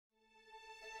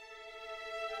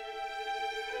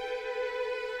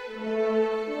Hello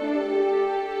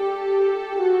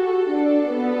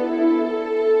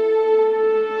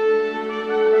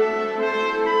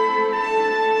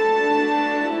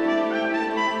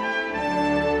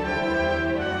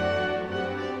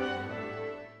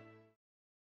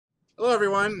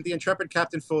everyone, the Intrepid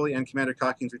Captain Foley and Commander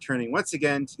Calkins returning once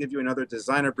again to give you another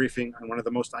designer briefing on one of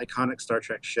the most iconic Star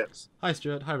Trek ships. Hi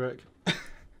Stuart, hi Rick.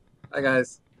 Hi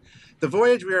guys. The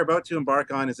voyage we are about to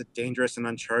embark on is a dangerous and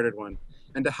uncharted one,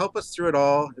 and to help us through it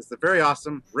all is the very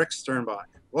awesome Rick Sternbach.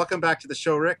 Welcome back to the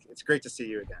show, Rick. It's great to see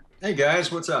you again. Hey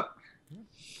guys, what's up?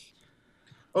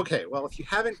 Okay, well if you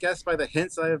haven't guessed by the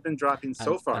hints I have been dropping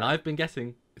so far... And I've been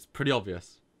guessing, it's pretty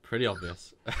obvious. Pretty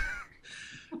obvious.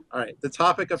 All right, the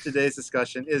topic of today's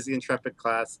discussion is the Intrepid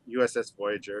class USS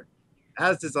Voyager,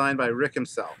 as designed by Rick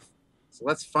himself. So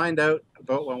let's find out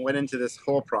about what went into this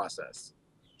whole process.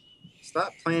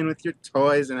 Stop playing with your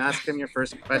toys and ask him your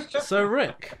first question. So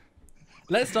Rick,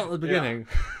 let's start at the beginning.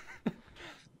 Yeah.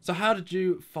 So how did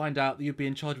you find out that you'd be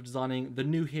in charge of designing the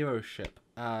new hero ship?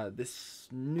 This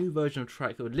new version of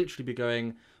Trek that would literally be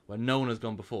going where no one has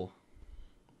gone before.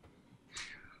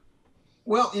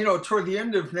 Well, toward the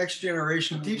end of Next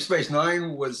Generation, Deep Space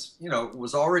Nine was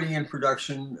already in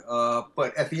production.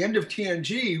 But at the end of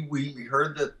TNG, we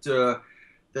heard that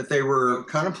they were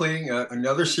contemplating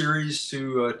another series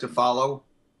to follow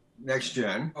Next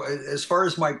Gen. As far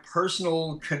as my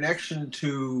personal connection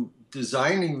to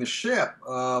designing the ship,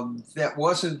 that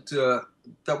wasn't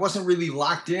really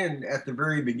locked in at the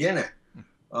very beginning.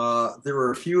 There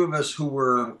were a few of us who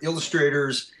were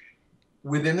illustrators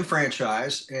within the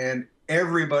franchise, and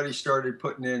everybody started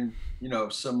putting in,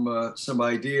 some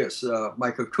ideas.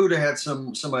 Mike Okuda had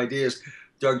some ideas.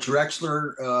 Doug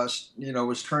Drexler,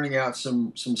 was turning out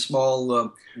some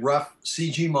small, rough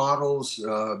CG models.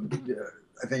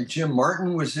 I think Jim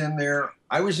Martin was in there.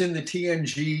 I was in the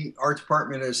TNG art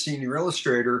department as senior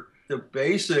illustrator. The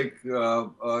basic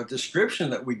description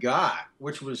that we got,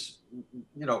 which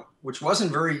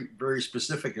wasn't very, very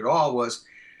specific at all, was,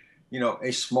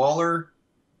 a smaller,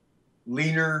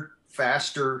 leaner,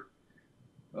 faster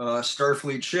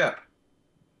Starfleet ship.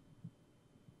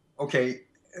 Okay,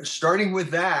 starting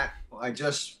with that, I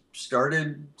just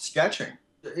started sketching.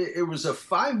 It was a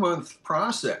 5-month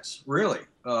process, really,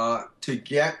 to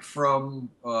get from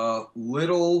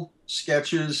little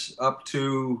sketches up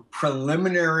to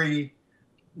preliminary,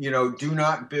 do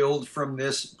not build from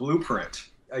this blueprint.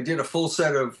 I did a full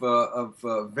set of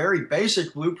very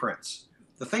basic blueprints.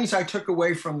 The things I took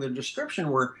away from the description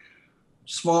were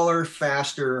smaller,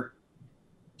 faster,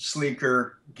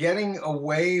 sleeker, getting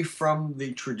away from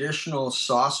the traditional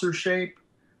saucer shape.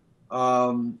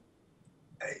 I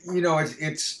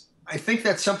think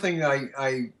that's something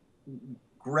I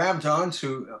grabbed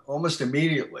onto almost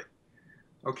immediately.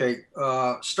 Okay,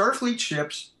 Starfleet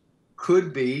ships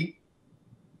could be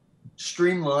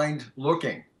streamlined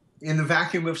looking in the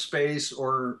vacuum of space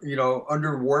or,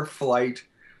 under warp flight.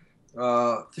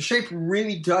 The shape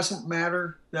really doesn't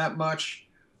matter that much,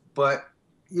 but,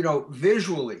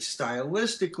 visually,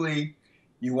 stylistically,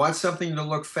 you want something to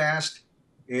look fast.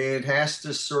 It has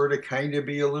to sort of kind of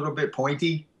be a little bit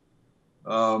pointy.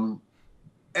 And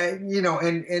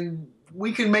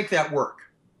we can make that work.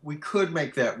 We could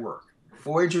make that work.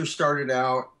 Voyager started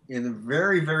out in a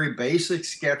very, very basic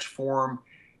sketch form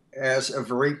as a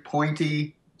very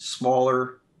pointy,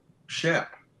 smaller ship.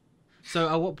 So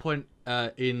at what point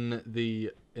in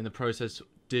the process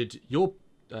did your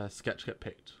sketch get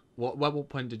picked? At what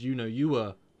point did you know you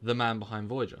were the man behind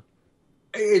Voyager?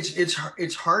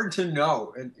 It's hard to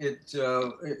know.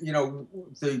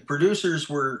 The producers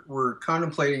were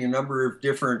contemplating a number of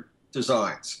different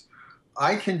designs.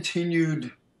 I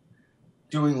continued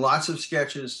doing lots of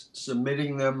sketches,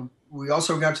 submitting them. We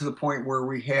also got to the point where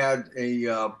we had maybe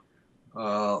a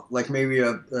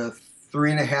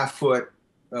 3.5 foot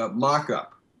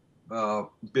mock-up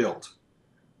build.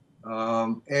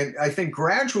 And I think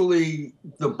gradually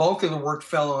the bulk of the work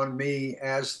fell on me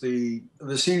as the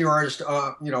senior artist,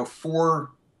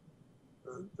 for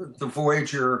the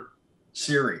Voyager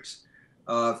series.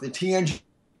 The TNG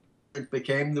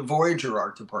became the Voyager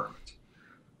art department.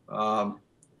 Our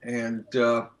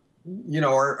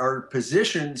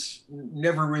positions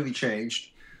never really changed.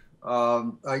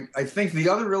 I think the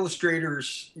other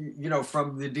illustrators,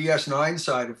 from the DS9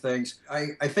 side of things,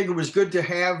 I think it was good to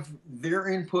have their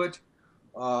input.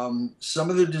 Some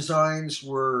of the designs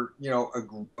were, a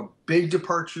big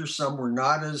departure. Some were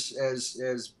not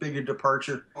as big a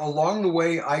departure. Along the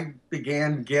way, I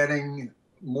began getting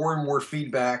more and more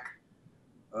feedback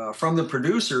from the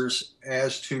producers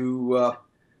as to,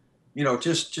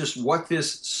 just what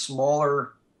this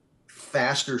smaller,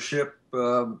 faster ship,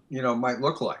 might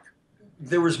look like.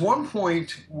 There was one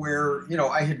point where,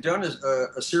 I had done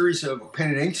a series of pen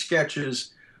and ink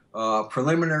sketches,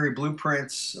 preliminary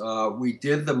blueprints. We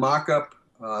did the mock-up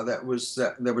that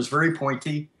was very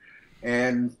pointy,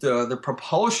 and the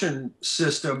propulsion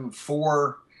system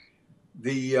for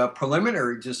the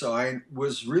preliminary design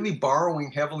was really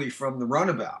borrowing heavily from the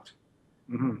runabout.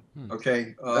 Mm-hmm.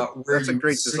 Okay, that's a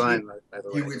great design, by the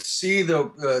way. You would see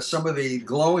some of the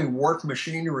glowing warp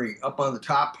machinery up on the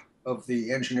top of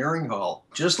the engineering hull,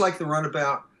 just like the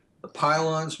runabout. The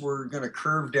pylons were going to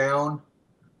curve down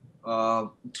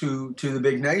to the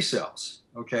big nacelles.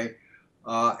 Okay,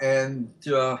 and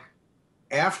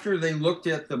after they looked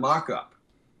at the mock-up,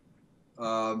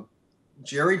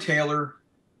 Jerry Taylor,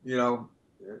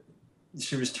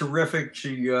 she was terrific.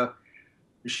 She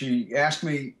asked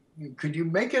me, could you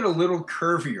make it a little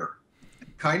curvier,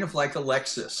 kind of like a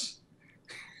Lexus?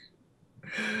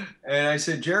 And I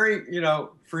said, Jerry,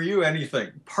 for you, anything.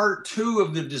 Part 2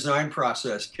 of the design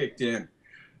process kicked in,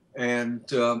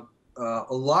 and a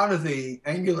lot of the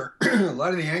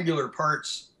angular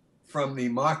parts from the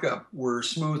mock-up were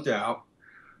smoothed out.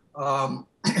 But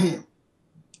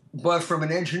from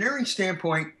an engineering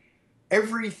standpoint,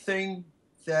 everything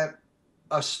that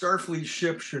a Starfleet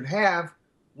ship should have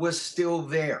was still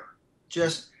there.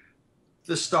 Just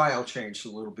the style changed a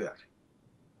little bit.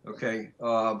 Okay.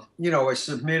 I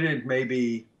submitted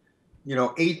maybe,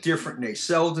 8 different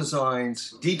nacelle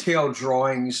designs, detailed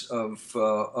drawings of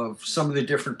some of the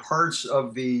different parts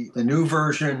of the new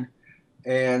version.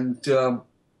 And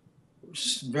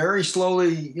very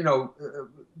slowly,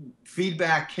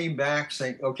 feedback came back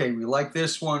saying, okay, we like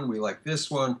this one, we like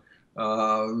this one.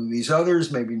 These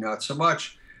others, maybe not so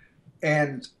much.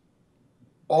 And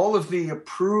all of the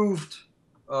approved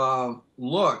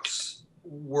looks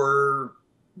were,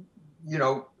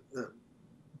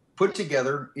 put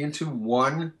together into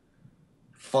one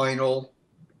final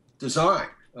design.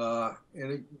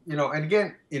 And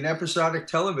again, in episodic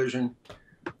television,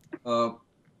 there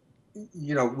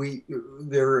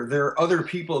are other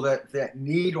people that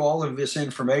need all of this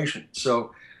information.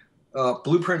 So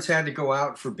blueprints had to go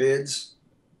out for bids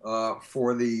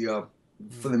for the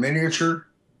miniature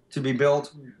to be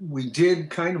built. We did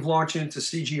kind of launch into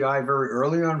CGI very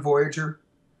early on Voyager.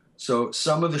 So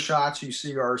some of the shots you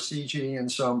see are CG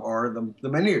and some are the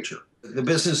miniature. The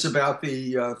business about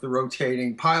the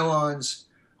rotating pylons,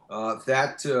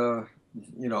 that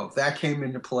came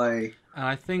into play. And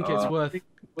I think it's worth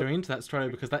going into that straight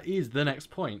away, because that is the next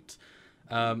point.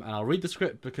 And I'll read the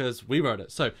script because we wrote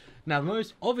it. So now the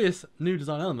most obvious new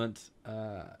design element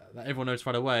that everyone knows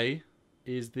right away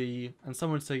is and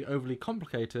some would say overly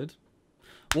complicated,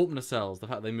 warp nacelles. The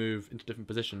fact they move into different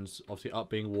positions, obviously up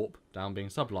being warp, down being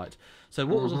sublight. So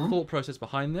what was the thought process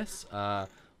behind this? Was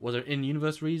there an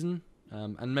in-universe reason?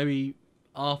 And maybe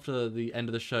after the end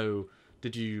of the show,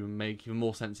 did you make even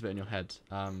more sense of it in your head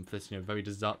for this very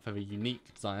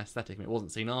unique design aesthetic? I mean, it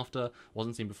wasn't seen after,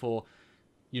 wasn't seen before,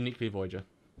 uniquely Voyager.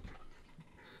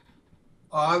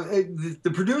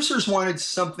 The producers wanted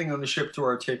something on the ship to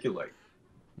articulate.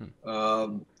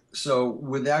 So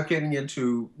without getting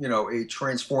into a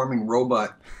transforming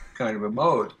robot kind of a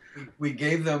mode, we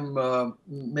gave them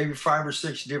maybe 5 or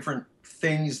 6 different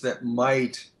things that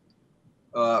might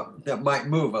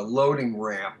move. A loading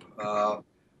ramp,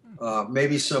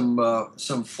 maybe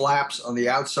some flaps on the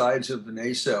outsides of the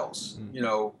nacelles.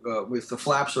 If the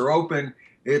flaps are open,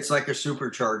 it's like a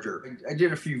supercharger. I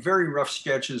did a few very rough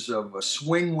sketches of a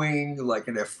swing wing, like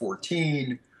an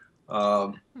F-14.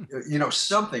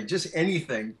 Something, just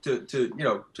anything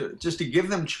just to give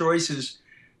them choices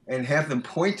and have them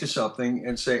point to something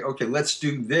and say, okay, let's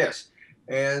do this.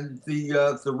 And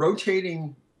the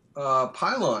rotating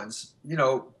pylons,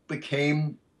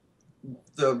 became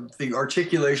the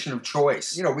articulation of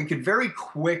choice. We could very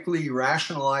quickly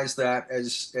rationalize that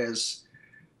as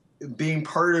being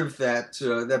part of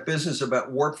that business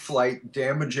about warp flight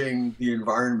damaging the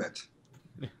environment.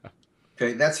 Yeah.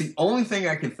 Okay, that's the only thing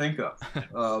I can think of.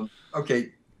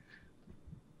 Okay,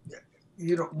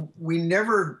 we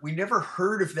never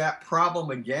heard of that problem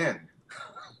again.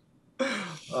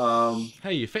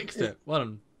 Hey, you fixed it. Well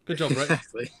done. Good job, Rick.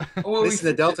 Exactly. Well, this is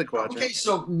the Delta Quadrant. Okay,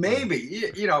 so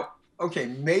maybe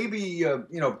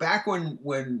back when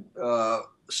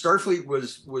Starfleet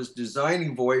was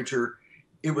designing Voyager,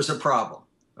 it was a problem.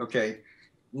 Okay,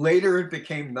 later it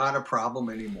became not a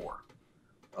problem anymore.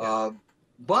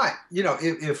 But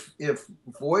if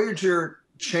Voyager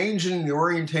changing the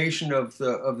orientation of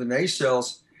the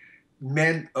nacelles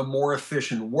meant a more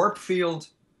efficient warp field,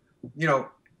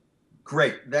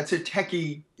 great. That's a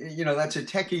techie, that's a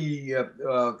techie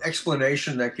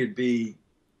explanation that could be,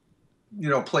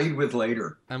 played with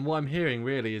later. And what I'm hearing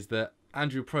really is that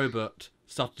Andrew Probert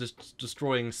started just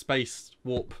destroying space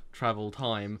warp travel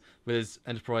time with his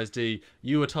Enterprise D.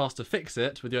 You were tasked to fix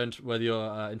it with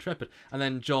your Intrepid, and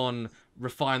then John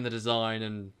refined the design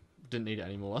and didn't need it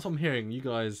anymore. That's what I'm hearing. You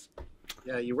guys,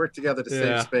 yeah, you work together to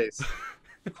save space.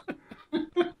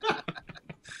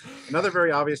 Another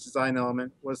very obvious design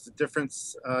element was the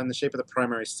difference in the shape of the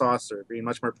primary saucer, being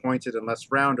much more pointed and less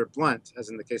round or blunt, as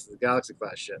in the case of the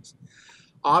Galaxy-class ships.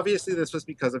 Obviously, this was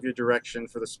because of your direction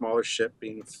for the smaller ship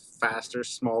being faster,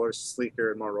 smaller, sleeker,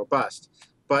 and more robust.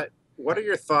 But what are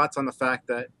your thoughts on the fact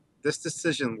that this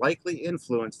decision likely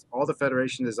influenced all the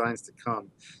Federation designs to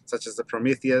come, such as the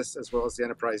Prometheus, as well as the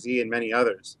Enterprise E, and many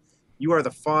others? You are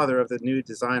the father of the new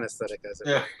design aesthetic, as it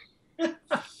were.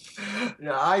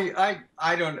 Yeah,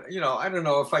 I don't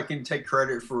know if I can take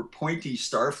credit for pointy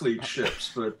Starfleet ships,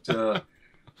 but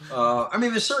I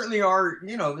mean, there certainly are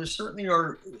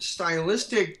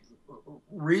stylistic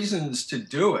reasons to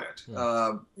do it.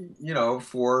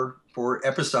 For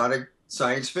episodic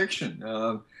science fiction.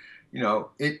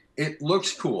 It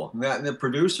looks cool. And the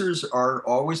producers are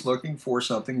always looking for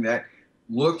something that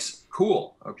looks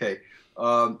cool. Okay,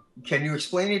 can you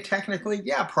explain it technically?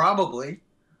 Yeah, probably.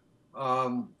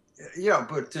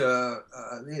 But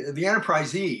the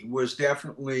Enterprise E was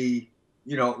definitely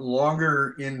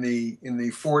longer in the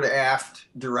fore to aft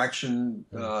direction,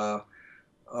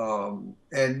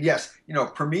 and yes,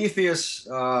 Prometheus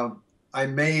I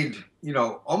made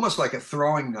almost like a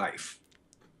throwing knife.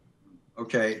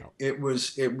 Okay, it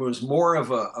was more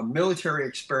of a military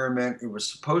experiment. It was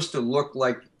supposed to look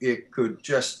like it could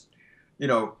just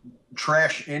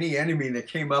trash any enemy that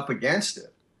came up against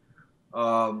it.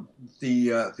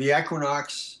 The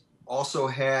Equinox also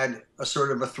had a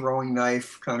sort of a throwing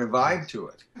knife kind of vibe to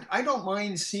it. I don't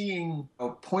mind seeing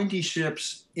pointy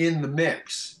ships in the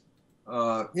mix.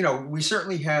 We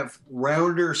certainly have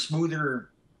rounder,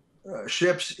 smoother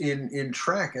ships in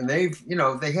Trek, and they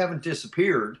haven't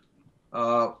disappeared.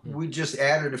 We just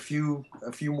added a few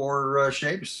more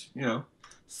shapes.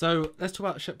 So let's talk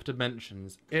about ship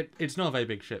dimensions. It's not a very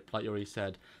big ship, like you already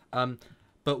said.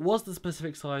 But was the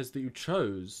specific size that you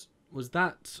chose, was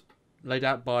that laid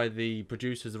out by the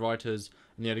producers, the writers,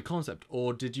 in the early concept,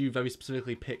 or did you very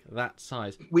specifically pick that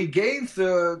size? We gave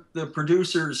the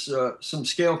producers some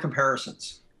scale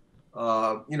comparisons.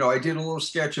 I did a little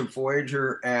sketch of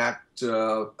Voyager at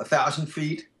 1,000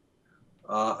 feet,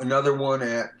 another one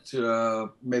at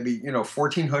maybe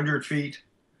 1,400 feet.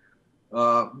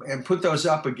 And put those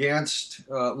up against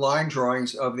line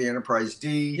drawings of the Enterprise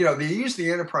D. They use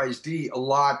the Enterprise D a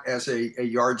lot as a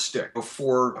yardstick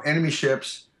for enemy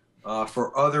ships,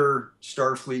 for other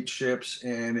Starfleet ships,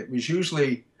 and it was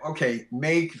usually, okay,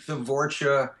 make the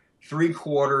Vorcha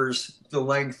 3/4 the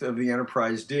length of the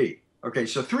Enterprise D. Okay,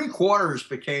 so 3/4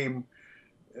 became,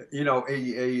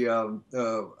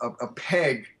 a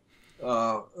peg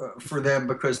for them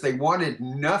because they wanted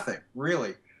nothing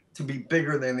really to be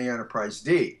bigger than the Enterprise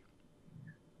D.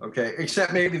 Okay,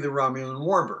 except maybe the Romulan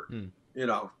Warbird.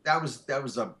 That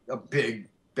was a big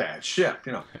bad ship.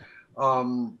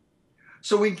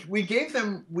 So we gave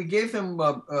them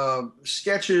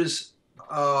sketches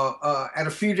at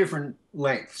a few different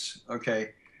lengths.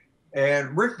 Okay,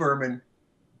 and Rick Berman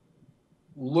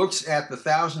looks at the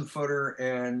 1,000-footer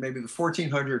and maybe the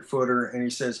 1,400-footer, and he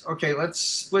says, "Okay, let's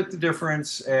split the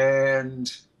difference."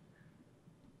 And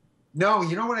no,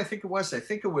 you know what I think it was? I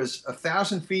think it was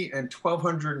 1,000 feet and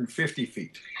 1,250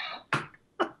 feet.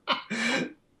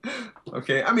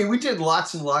 Okay, I mean, we did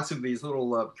lots and lots of these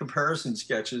little comparison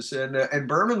sketches, and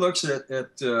Berman looks at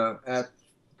the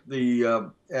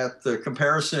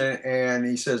comparison and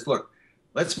he says, "Look,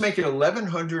 let's make it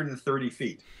 1,130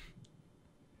 feet."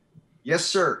 Yes,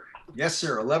 sir. Yes,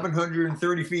 sir.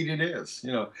 1,130 feet it is.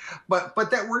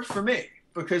 But that worked for me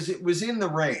because it was in the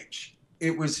range.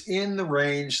 It was in the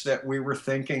range that we were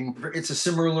thinking. It's a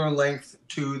similar length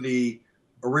to the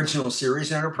original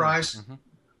series Enterprise.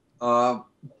 Mm-hmm.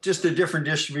 Just a different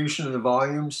distribution of the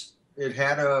volumes. It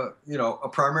had a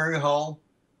primary hull,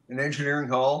 an engineering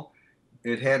hull.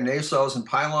 It had nacelles and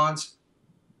pylons.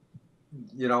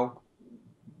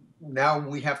 Now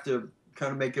we have to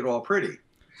kind of make it all pretty.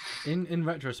 In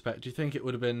retrospect, do you think it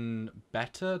would have been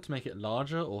better to make it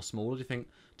larger or smaller?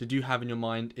 Did you have in your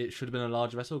mind it should have been a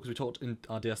larger vessel? Because we talked in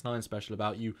our DS9 special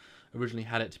about you originally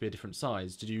had it to be a different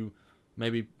size. Did you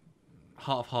maybe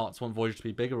heart of hearts want Voyager to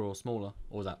be bigger or smaller,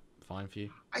 or was that fine for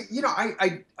you?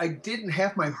 I didn't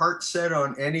have my heart set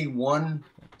on any one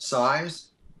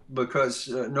size because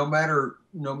no matter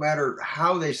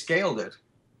how they scaled it,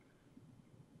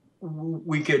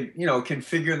 we could,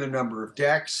 configure the number of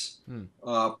decks,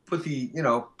 put the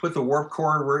warp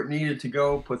core where it needed to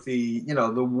go, put the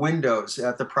windows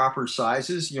at the proper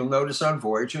sizes. You'll notice on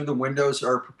Voyager the windows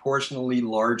are proportionally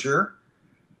larger,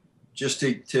 just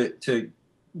to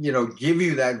give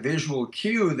you that visual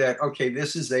cue that, okay,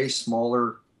 this is a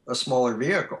smaller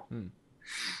vehicle.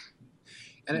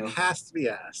 And it has to be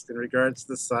asked, in regards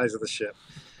to the size of the ship,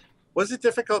 was it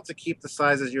difficult to keep the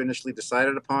sizes you initially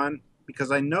decided upon?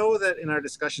 Because I know that in our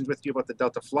discussions with you about the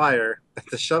Delta Flyer, that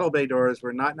the shuttle bay doors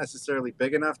were not necessarily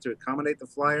big enough to accommodate the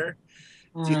Flyer.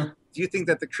 Do you think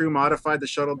that the crew modified the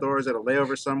shuttle doors at a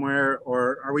layover somewhere,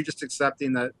 or are we just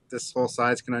accepting that this whole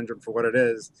size conundrum for what it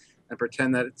is and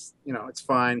pretend that it's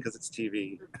fine because it's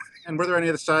TV? And were there any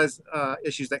other size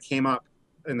issues that came up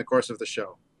in the course of the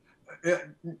show?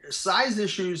 Size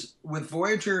issues with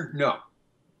Voyager, no.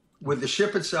 With the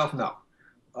ship itself, no.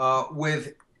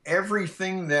 With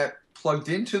everything that plugged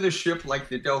into the ship, like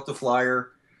the Delta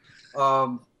Flyer,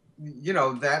 the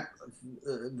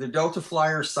Delta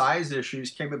Flyer size issues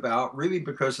came about really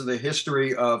because of the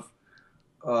history of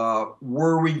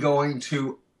were we going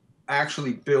to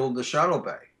actually build the shuttle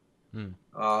bay?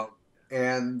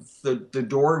 And the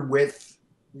door width,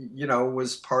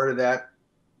 was part of that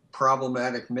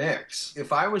problematic mix.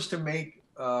 If I was to make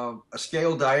a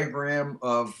scale diagram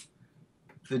of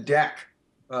the deck,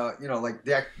 like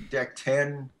deck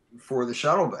 10 for the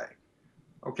shuttle bay,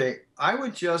 okay, I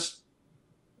would just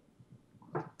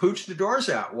pooch the doors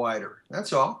out wider.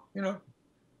 That's all,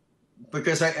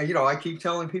 because I keep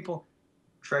telling people,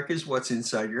 Trek is what's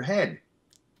inside your head.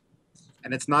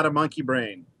 And it's not a monkey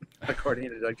brain, according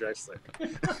to Doug Drexler.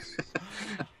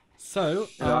 So,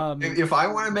 if I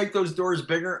want to make those doors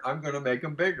bigger, I'm going to make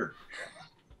them bigger.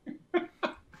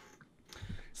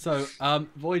 So,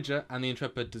 Voyager and the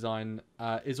Intrepid design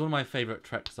is one of my favorite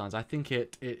Trek designs. I think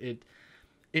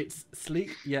it's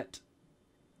sleek yet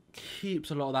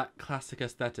keeps a lot of that classic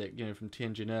aesthetic, from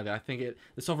TNG and earlier. I think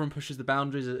the Sovereign pushes the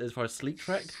boundaries as far as sleek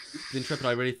Trek. The Intrepid,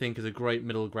 I really think, is a great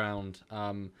middle ground,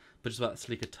 but just about that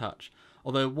sleeker touch.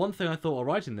 Although one thing I thought while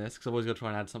writing this, because I've always got to try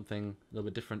and add something a little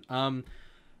bit different, and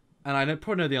I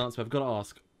probably know the answer, but I've got to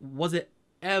ask, was it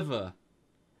ever,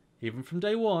 even from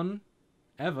day one,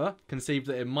 ever conceived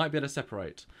that it might be able to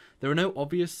separate? There are no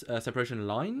obvious separation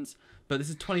lines, but this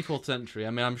is 24th century.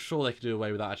 I mean, I'm sure they could do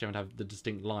away with that, actually having to have the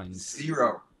distinct lines.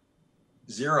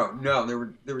 Zero. No,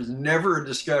 there was never a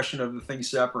discussion of the thing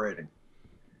separating.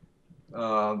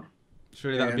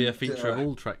 Surely that would be a feature of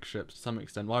all Trek ships to some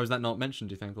extent. Why was that not mentioned,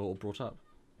 do you think, or brought up?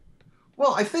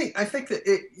 Well, I think that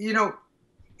it,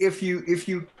 if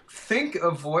you think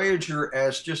of Voyager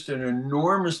as just an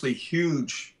enormously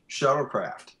huge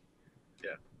shuttlecraft,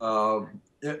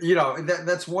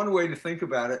 that's one way to think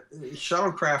about it.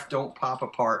 Shuttlecraft don't pop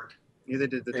apart. Neither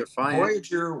did the Defiant.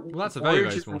 Voyager. Well, that's a very,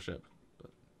 very small ship.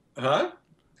 Huh?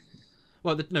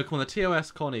 Well, come on, the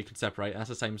TOS Connie could separate, and that's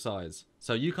the same size.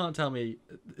 So you can't tell me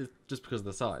it's just because of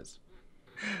the size.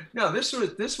 No, this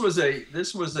was a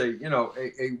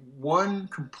one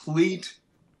complete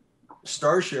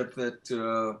starship that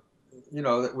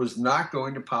that was not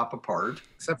going to pop apart,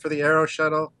 except for the Aero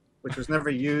shuttle, which was never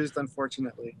used,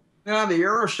 unfortunately. No, the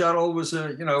Aero shuttle was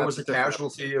a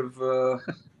casualty of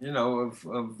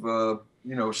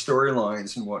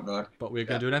storylines and whatnot. But we're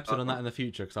going to do an episode on that in the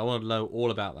future because I want to know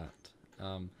all about that.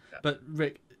 But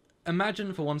Rick,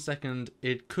 imagine for 1 second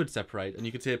it could separate and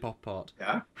you could see it pop apart.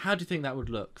 Yeah. How do you think that would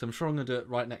look? Because I'm sure I'm going to do it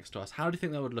right next to us. How do you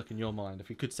think that would look in your mind if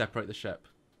we could separate the ship?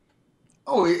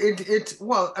 Oh,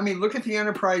 well, I mean, look at the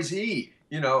Enterprise E.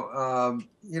 Enterprise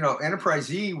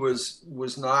E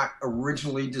was not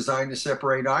originally designed to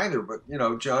separate either, but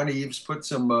John Eaves put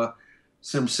some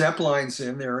SEP lines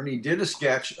in there, and he did a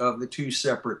sketch of the two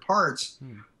separate parts.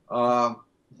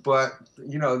 But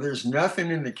there's nothing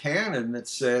in the canon that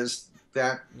says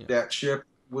that ship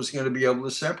was going to be able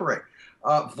to separate.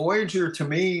 Voyager to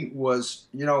me was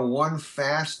one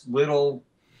fast little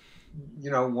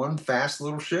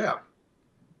ship,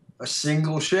 a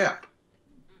single ship.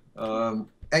 To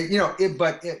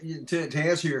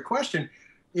answer your question,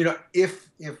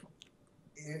 if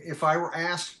I were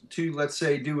asked to, let's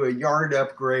say, do a yard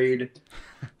upgrade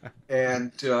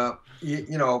and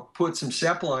put some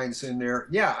SEP lines in there,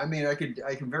 I mean, I could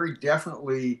very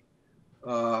definitely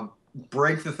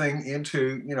break the thing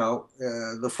into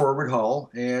the forward hull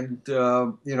and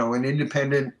an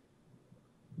independent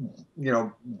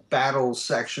battle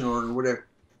section or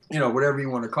whatever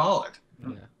you want to call it.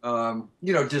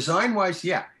 Design wise,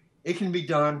 it can be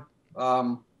done.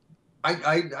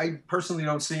 I personally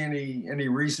don't see any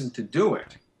reason to do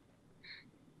it.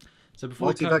 So before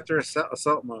multi-vector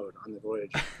assault mode on the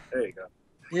Voyager. There you go.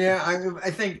 Yeah,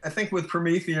 I think with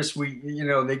Prometheus,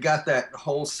 they got that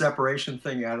whole separation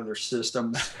thing out of their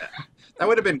systems. That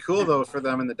would have been cool though for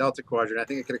them in the Delta Quadrant. I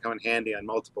think it could have come in handy on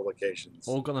multiple occasions.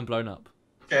 All got them blown up.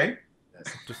 Okay.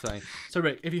 Yes. Just saying. So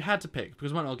Rick, if you had to pick,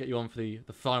 because we might not get you on for the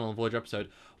final Voyager episode,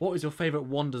 what was your favourite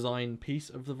one design piece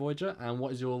of the Voyager, and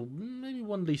what is your maybe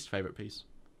one least favourite piece?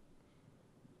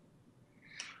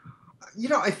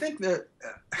 I think that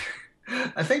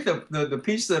the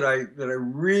piece that I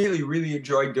really really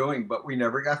enjoyed doing, but we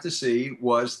never got to see,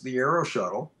 was the Aero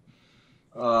Shuttle.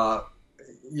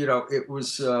 It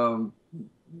was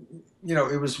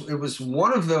it was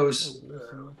one of those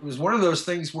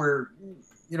things where,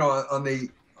 on the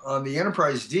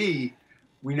Enterprise D,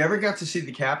 we never got to see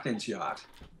the captain's yacht.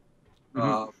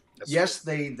 Yes,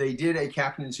 they did a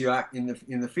captain's yacht in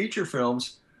the feature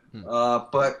films,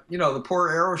 but the poor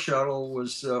Aero Shuttle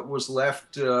was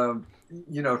left to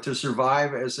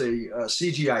survive as a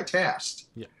CGI test.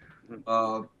 Yeah.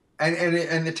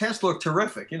 And the test looked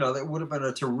terrific. That would have been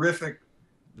a terrific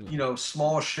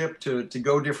small ship to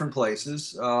go different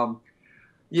places. I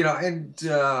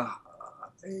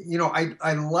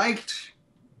liked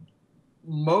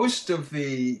most of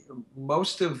the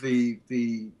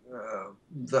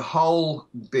hull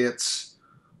bits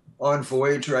on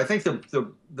Voyager. I think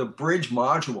the bridge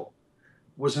module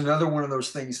was another one of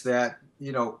those things that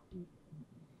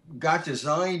got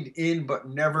designed in but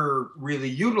never really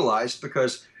utilized,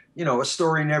 because a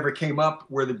story never came up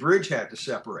where the bridge had to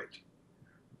separate.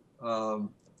 The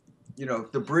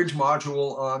bridge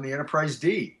module on the Enterprise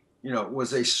D,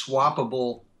 was a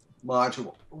swappable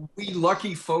module. We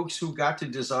lucky folks who got to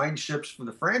design ships for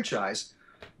the franchise,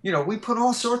 we put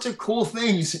all sorts of cool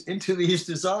things into these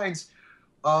designs.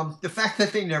 The fact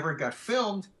that they never got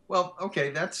filmed, well, okay,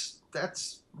 that's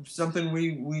something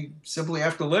we simply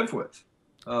have to live with.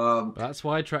 That's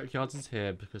why Trekyards is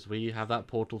here, because we have that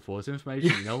portal for us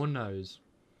information no one knows.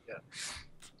 Yeah.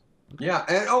 Okay. Yeah,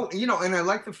 and and I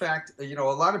like the fact, a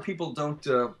lot of people don't,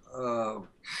 a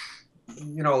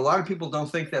lot of people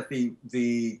don't think that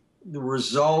the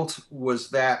result was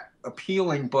that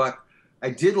appealing, but I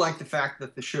did like the fact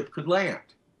that the ship could land.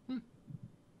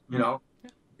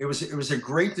 It was a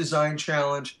great design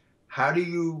challenge. How do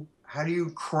you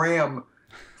cram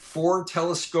 4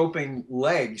 telescoping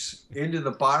legs into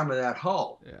the bottom of that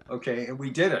hull? Yeah. Okay, and we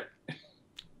did it.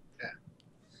 Yeah.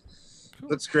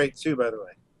 Looks great too, by the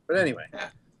way. But anyway, Yeah.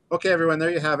 Okay, everyone, there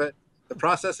you have it. The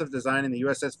process of designing the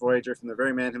USS Voyager from the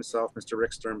very man himself, Mr.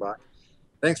 Rick Sternbach.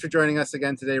 Thanks for joining us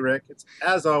again today, Rick.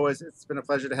 As always, it's been a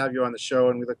pleasure to have you on the show,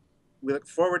 and we look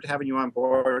forward to having you on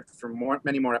board for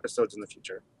many more episodes in the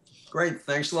future. Great,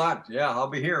 thanks a lot. Yeah, I'll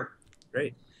be here.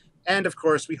 Great. And of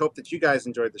course, we hope that you guys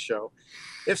enjoyed the show.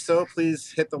 If so,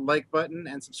 please hit the like button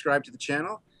and subscribe to the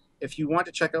channel. If you want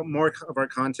to check out more of our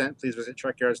content, please visit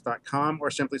trekyards.com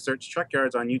or simply search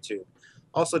Trekyards on YouTube.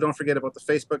 Also, don't forget about the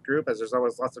Facebook group, as there's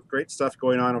always lots of great stuff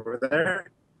going on over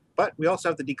there. But we also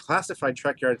have the Declassified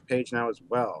Trekyards page now as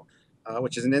well,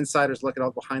 which is an insider's look at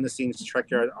all behind-the-scenes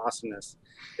Trekyard awesomeness.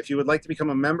 If you would like to become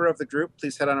a member of the group,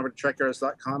 please head on over to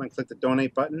trekyards.com and click the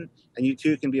donate button, and you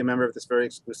too can be a member of this very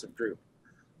exclusive group.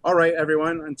 All right,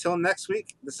 everyone, until next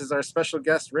week, this is our special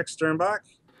guest, Rick Sternbach.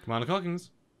 Commander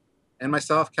Coggins. And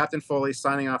myself, Captain Foley,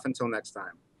 signing off until next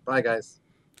time. Bye, guys.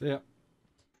 See ya.